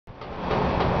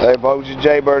Hey folks, it's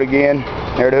Jaybird again,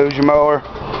 here at Hoosier Mower.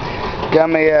 Got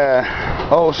me a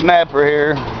old snapper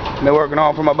here. Been working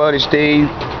on for my buddy Steve.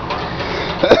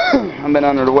 I've been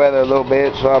under the weather a little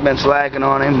bit, so I've been slacking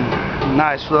on him.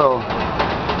 Nice little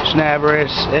snapper,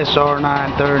 SR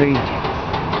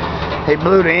 930. He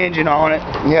blew the engine on it.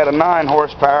 He had a 9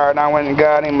 horsepower, and I went and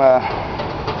got him a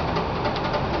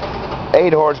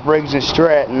 8 horse Briggs &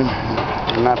 Stratton,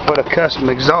 and I put a custom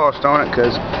exhaust on it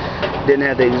because didn't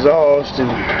have the exhaust.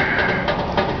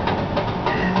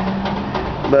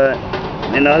 But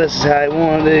you know, this is how he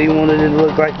wanted it. He wanted it to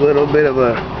look like a little bit of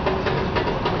a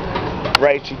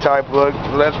racy type look.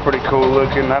 Well, that's pretty cool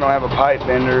looking. I don't have a pipe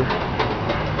bender.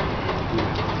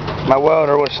 My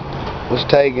welder was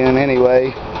taken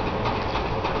anyway.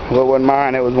 Well, it wasn't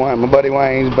mine, it was my buddy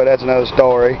Wayne's, but that's another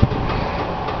story.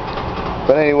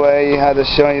 But anyway, I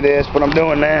just showing you this. What I'm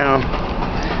doing now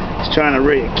is trying to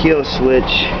rig a kill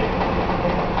switch.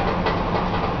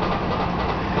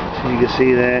 So you can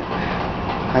see that.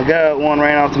 I got one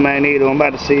ran off the magneto. I'm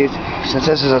about to see it. Since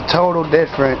this is a total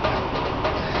different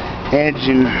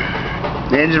engine,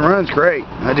 the engine runs great.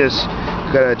 I just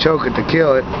gotta choke it to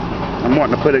kill it. I'm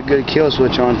wanting to put a good kill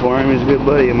switch on for him. He's a good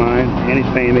buddy of mine, and he's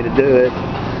paying me to do it.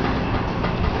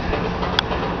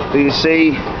 So you can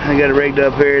see, I got it rigged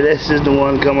up here. This is the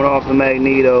one coming off the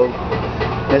magneto.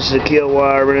 This is a kill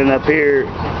wire running up here.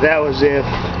 That was if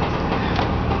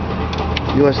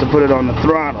he wants to put it on the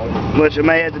throttle, which I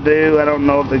may have to do. I don't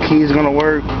know if the key's going to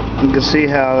work. You can see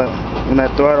how when I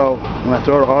throttle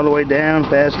all the way down,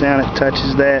 fast down, it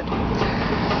touches that.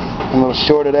 I'm going to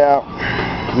short it out.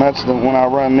 And that's the when I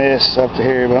run this up to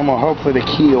here. But I'm going to hopefully the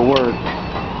key will work.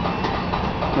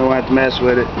 I don't have to mess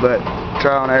with it, but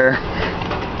trial and error.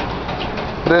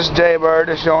 This is Jaybird,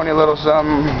 just showing you a little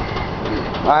something.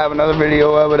 I have another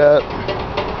video of it up.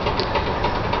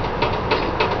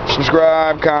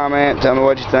 Subscribe, comment, tell me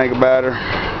what you think about her.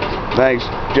 Thanks.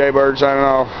 Jaybird signing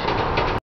off.